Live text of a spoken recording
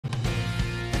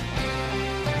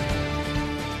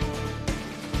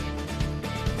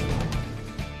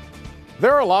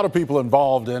There are a lot of people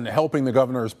involved in helping the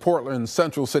governor's Portland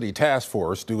Central City Task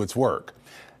Force do its work.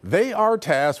 They are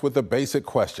tasked with the basic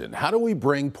question: how do we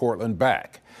bring Portland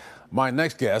back? My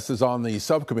next guest is on the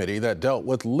subcommittee that dealt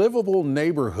with livable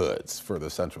neighborhoods for the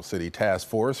Central City Task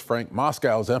Force. Frank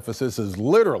Moskow's emphasis is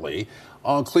literally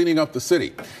on cleaning up the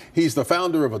city. He's the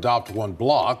founder of Adopt One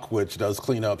Block, which does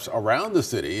cleanups around the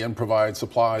city and provides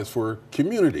supplies for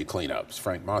community cleanups.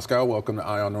 Frank Moskow, welcome to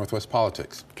Eye on Northwest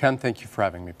Politics. Ken, thank you for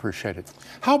having me. Appreciate it.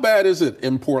 How bad is it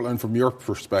in Portland from your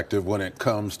perspective when it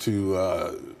comes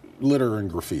to litter and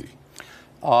graffiti?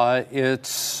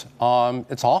 It's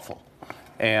awful.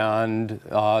 And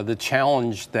the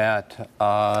challenge that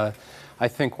I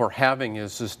think we're having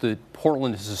is that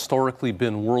Portland has historically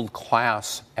been world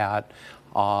class at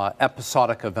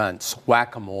episodic events,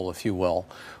 whack-a-mole, if you will,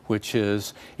 which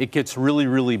is it gets really,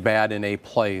 really bad in a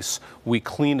place, we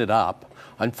clean it up.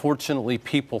 Unfortunately,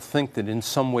 people think that in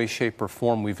some way, shape, or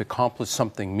form we've accomplished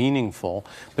something meaningful,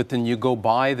 but then you go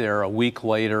by there a week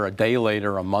later, a day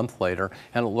later, a month later,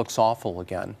 and it looks awful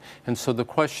again. And so the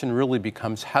question really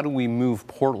becomes, how do we move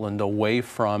Portland away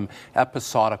from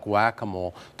episodic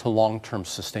whack-a-mole to long-term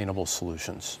sustainable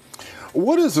solutions?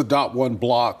 What is Adopt One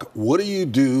Block? What do you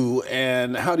do,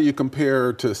 and how do you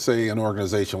compare to, say, an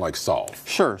organization like Solve?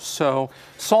 Sure. So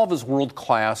Solve is world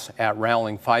class at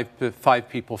rallying five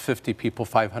people, 50 people,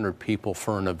 500 people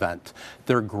for an event.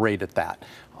 They're great at that.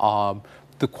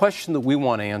 The question that we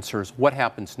want to answer is what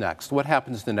happens next? What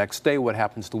happens the next day? What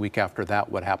happens the week after that?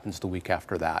 What happens the week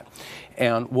after that?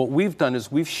 And what we've done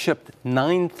is we've shipped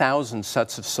 9,000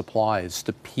 sets of supplies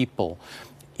to people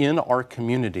in our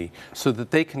community so that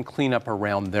they can clean up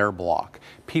around their block.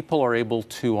 People are able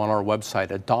to, on our website,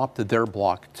 adopt their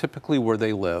block, typically where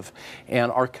they live,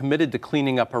 and are committed to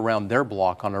cleaning up around their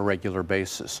block on a regular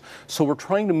basis. So we're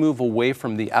trying to move away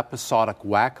from the episodic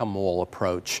whack-a-mole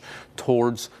approach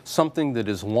towards something that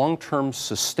is long-term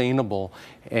sustainable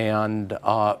and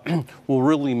will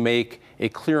really make a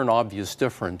clear and obvious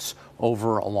difference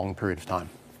over a long period of time.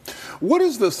 What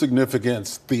is the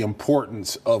significance, the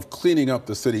importance of cleaning up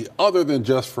the city other than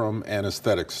just from an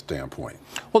aesthetic standpoint?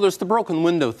 Well, there's the broken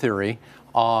window theory.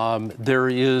 There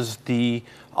is a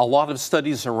lot of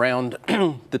studies around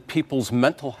that people's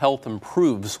mental health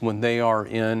improves when they are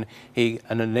in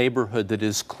a neighborhood that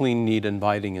is clean, neat,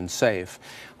 inviting, and safe.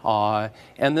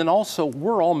 And then also,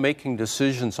 we're all making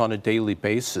decisions on a daily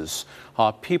basis.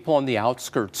 People on the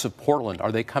outskirts of Portland,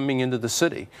 are they coming into the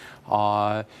city?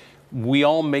 We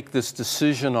all make this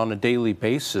decision on a daily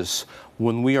basis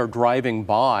when we are driving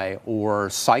by or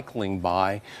cycling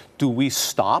by. Do we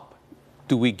stop?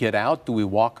 Do we get out? Do we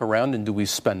walk around and do we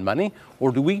spend money?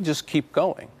 Or do we just keep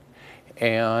going?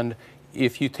 And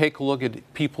if you take a look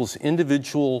at people's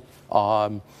individual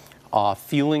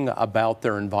feeling about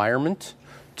their environment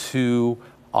to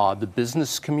the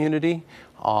business community,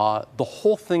 the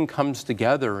whole thing comes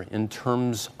together in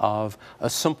terms of a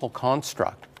simple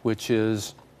construct, which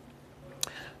is,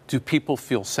 do people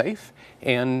feel safe?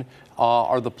 And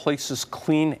are the places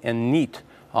clean and neat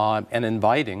and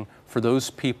inviting for those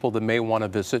people that may want to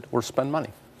visit or spend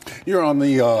money? You're on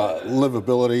the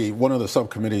livability, one of the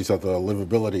subcommittees of the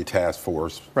livability task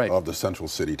force, right, of the Central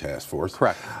City Task Force.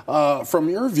 Correct. From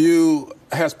your view,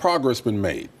 has progress been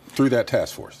made through that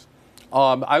task force?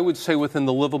 I would say within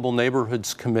the Livable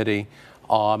Neighborhoods Committee,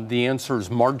 the answer is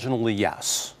marginally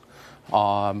yes.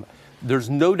 There's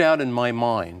no doubt in my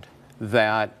mind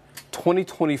that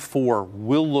 2024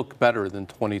 will look better than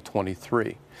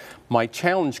 2023. My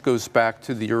challenge goes back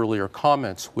to the earlier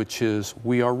comments, which is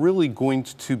we are really going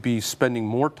to be spending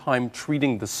more time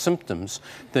treating the symptoms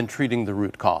than treating the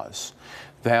root cause.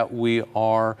 That we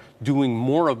are doing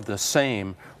more of the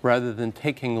same rather than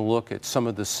taking a look at some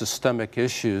of the systemic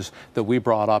issues that we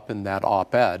brought up in that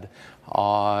op-ed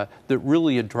that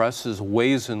really addresses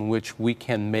ways in which we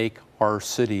can make our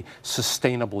city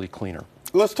sustainably cleaner.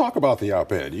 Let's talk about the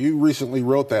op-ed. You recently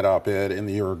wrote that op-ed in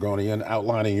the Oregonian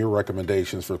outlining your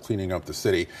recommendations for cleaning up the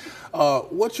city.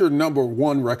 What's your number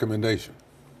one recommendation?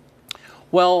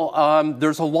 Well,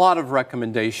 there's a lot of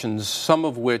recommendations, some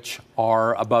of which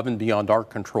are above and beyond our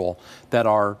control, that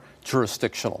are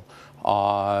jurisdictional.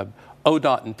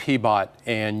 ODOT and PBOT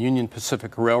and Union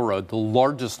Pacific Railroad, the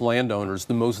largest landowners,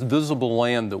 the most visible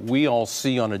land that we all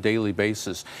see on a daily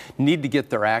basis, need to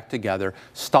get their act together,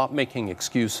 stop making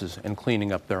excuses, and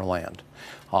cleaning up their land.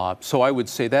 So I would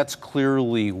say that's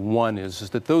clearly one, is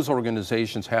that those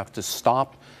organizations have to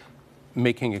stop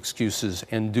making excuses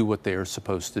and do what they are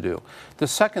supposed to do. The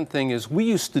second thing is we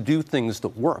used to do things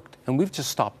that worked, and we've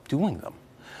just stopped doing them.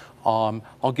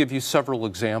 I'll give you several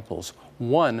examples.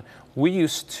 One, we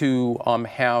used to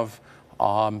have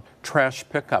trash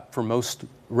pickup for most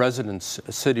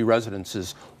city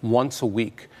residences once a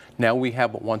week. Now we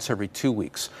have it once every 2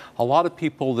 weeks. A lot of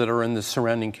people that are in the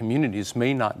surrounding communities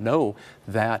may not know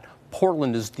that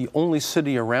Portland is the only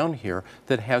city around here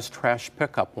that has trash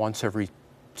pickup once every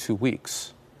 2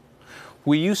 weeks.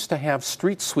 We used to have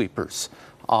street sweepers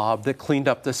that cleaned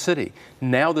up the city.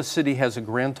 Now the city has a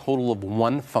grand total of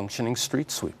 1 functioning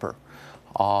street sweeper.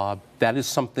 That is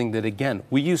something that, again,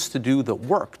 we used to do that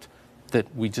worked,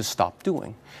 that we just stopped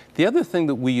doing. The other thing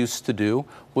that we used to do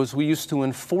was we used to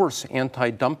enforce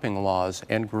anti-dumping laws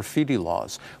and graffiti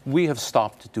laws. We have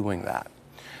stopped doing that.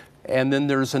 And then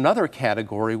there's another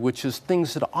category, which is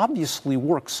things that obviously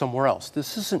work somewhere else.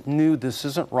 This isn't new, this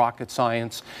isn't rocket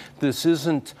science, this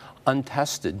isn't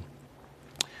untested.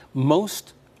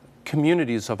 Most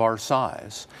communities of our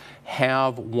size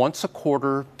have once a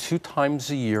quarter, 2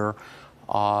 times a year,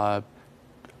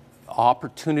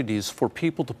 opportunities for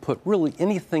people to put really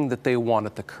anything that they want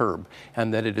at the curb,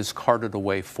 and that it is carted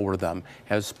away for them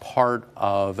as part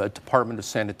of a Department of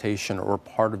Sanitation or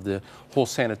part of the whole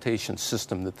sanitation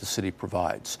system that the city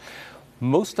provides.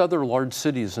 Most other large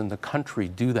cities in the country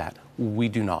do that. We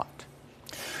do not.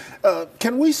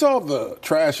 Can we solve the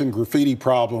trash and graffiti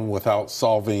problem without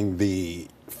solving the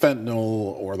fentanyl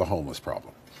or the homeless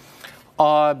problem?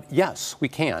 Yes, we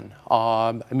can.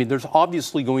 I mean, there's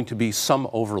obviously going to be some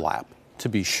overlap, to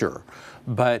be sure.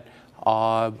 But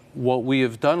what we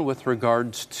have done with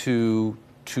regards to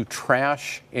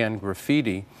trash and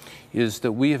graffiti is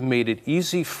that we have made it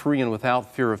easy, free, and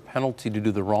without fear of penalty to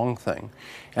do the wrong thing,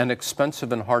 and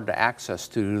expensive and hard to access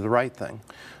to do the right thing.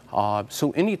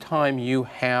 So anytime you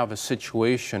have a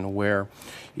situation where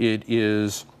it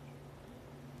is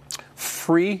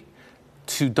free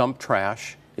to dump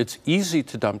trash, it's easy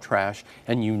to dump trash,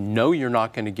 and you know you're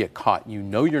not going to get caught, you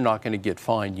know you're not going to get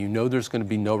fined, you know there's going to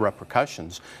be no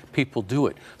repercussions, people do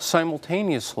it.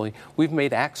 Simultaneously, we've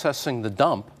made accessing the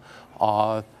dump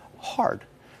hard,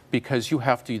 because you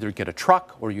have to either get a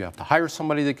truck or you have to hire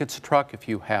somebody that gets a truck if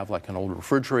you have like an old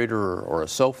refrigerator or a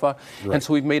sofa. Right. And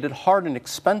so we've made it hard and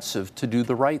expensive to do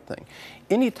the right thing.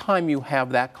 Anytime you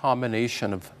have that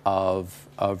combination of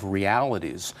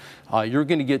realities, you're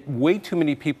going to get way too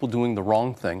many people doing the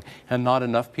wrong thing and not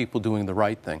enough people doing the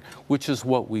right thing, which is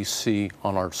what we see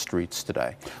on our streets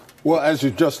today. Well, as you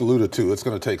just alluded to, it's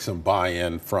going to take some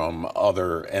buy-in from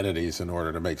other entities in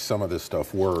order to make some of this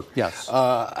stuff work. Yes.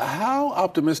 How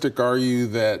optimistic are you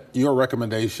that your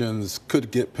recommendations could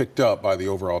get picked up by the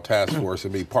overall task force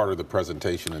and be part of the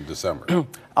presentation in December?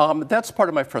 That's part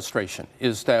of my frustration,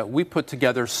 is that we put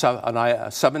together we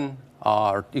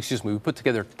put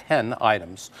together 10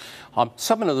 items.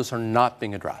 7 of those are not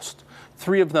being addressed.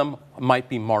 3 of them might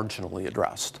be marginally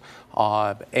addressed.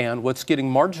 And what's getting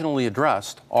marginally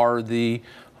addressed are the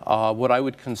what I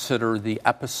would consider the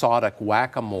episodic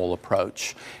whack-a-mole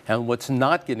approach. And what's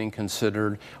not getting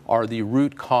considered are the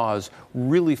root cause,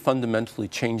 really fundamentally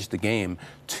change the game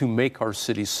to make our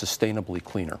cities sustainably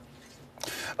cleaner.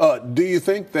 Do you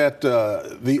think that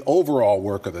the overall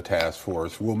work of the task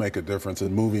force will make a difference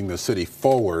in moving the city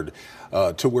forward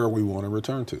to where we want to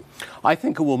return to? I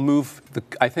think it will move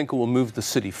the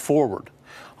city forward.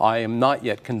 I am not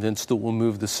yet convinced it will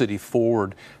move the city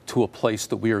forward to a place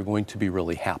that we are going to be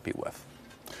really happy with.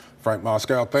 Frank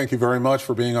Moskow, thank you very much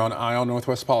for being on Eye on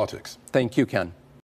Northwest Politics. Thank you, Ken.